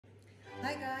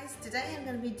Hi guys, today I'm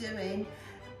going to be doing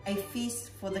a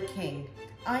feast for the king.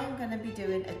 I am going to be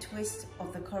doing a twist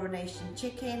of the Coronation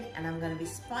Chicken, and I'm going to be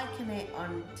spiking it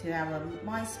onto our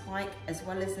mySpike as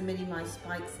well as the mini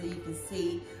mySpike so you can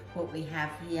see what we have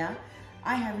here.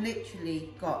 I have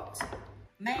literally got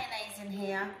mayonnaise in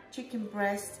here, chicken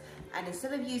breast, and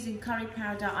instead of using curry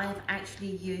powder I have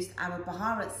actually used our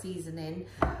Bharat seasoning.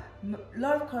 A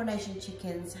lot of Coronation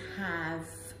chickens have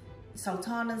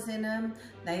sultanas in them.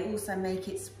 They also make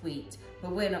it sweet,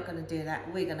 but we're not going to do that.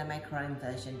 We're going to make our own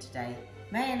version today.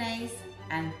 Mayonnaise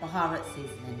and Bharat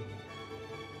seasoning.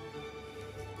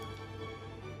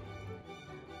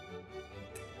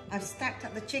 I've stacked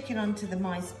up the chicken onto the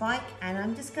mySpike, and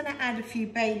I'm just going to add a few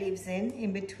bay leaves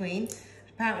in between.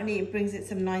 Apparently it brings it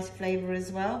some nice flavour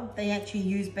as well. They actually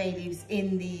use bay leaves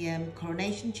in the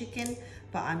Coronation chicken,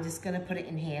 but I'm just going to put it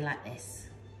in here like this.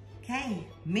 Okay,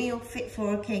 meal fit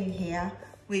for a king here.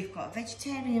 We've got a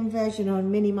vegetarian version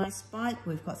on mini mySpike.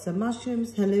 We've got some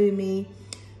mushrooms, halloumi,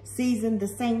 seasoned the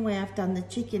same way I've done the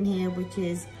chicken here, which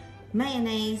is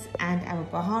mayonnaise and our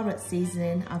Bharat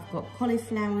seasoning. I've got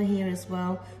cauliflower here as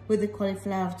well. With the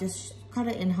cauliflower, I've just cut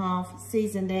it in half,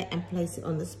 seasoned it and placed it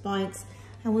on the spikes.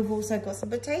 And we've also got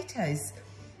some potatoes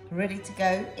ready to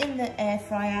go in the air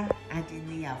fryer and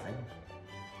in the oven.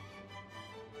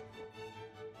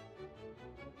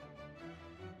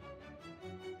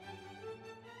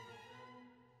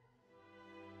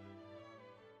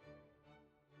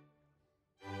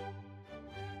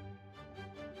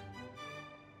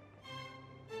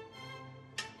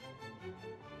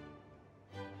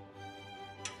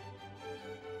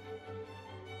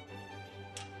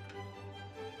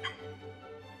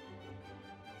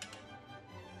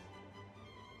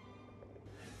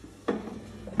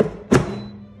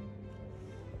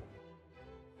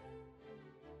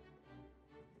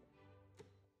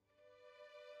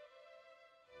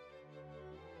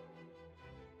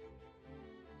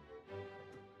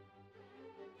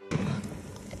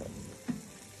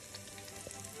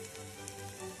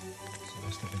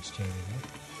 The vegetarian,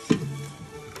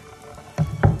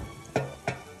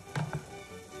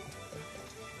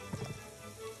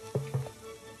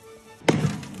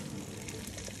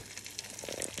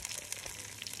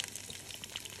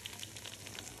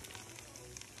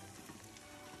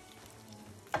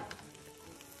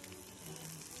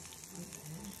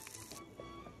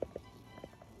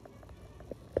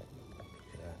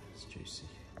 yeah, it's juicy.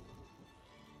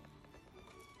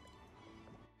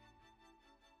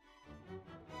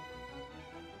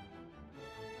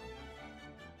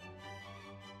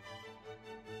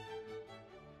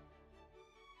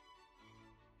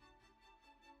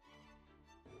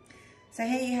 So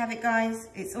here you have it guys,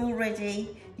 it's all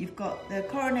ready. You've got the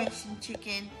Coronation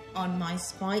Chicken on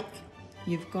mySpike.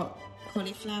 You've got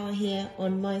cauliflower here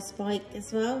on mySpike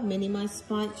as well, mini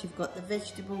mySpike. You've got the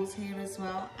vegetables here as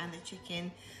well and the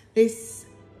chicken. This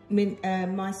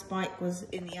mySpike was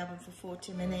in the oven for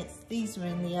 40 minutes. These were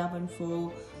in the oven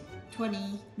for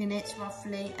 20 minutes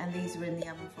roughly, and these were in the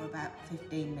oven for about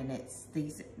 15 minutes.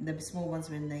 The small ones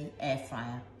were in the air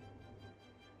fryer.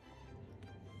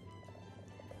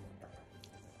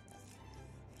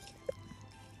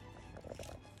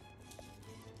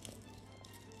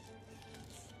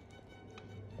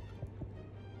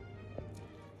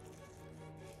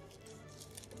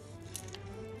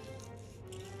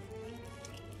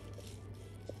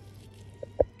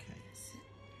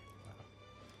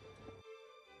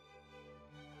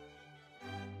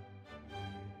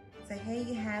 So here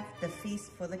you have the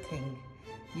feast for the king.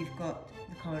 You've got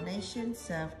the Coronation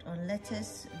served on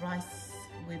lettuce, rice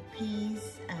with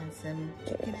peas and some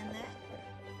chicken in there.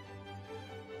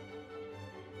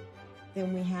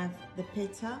 Then we have the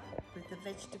pitta with the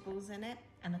vegetables in it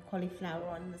and a cauliflower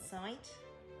on the side.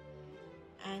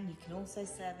 And you can also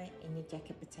serve it in your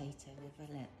jacket potato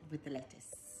with the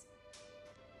lettuce.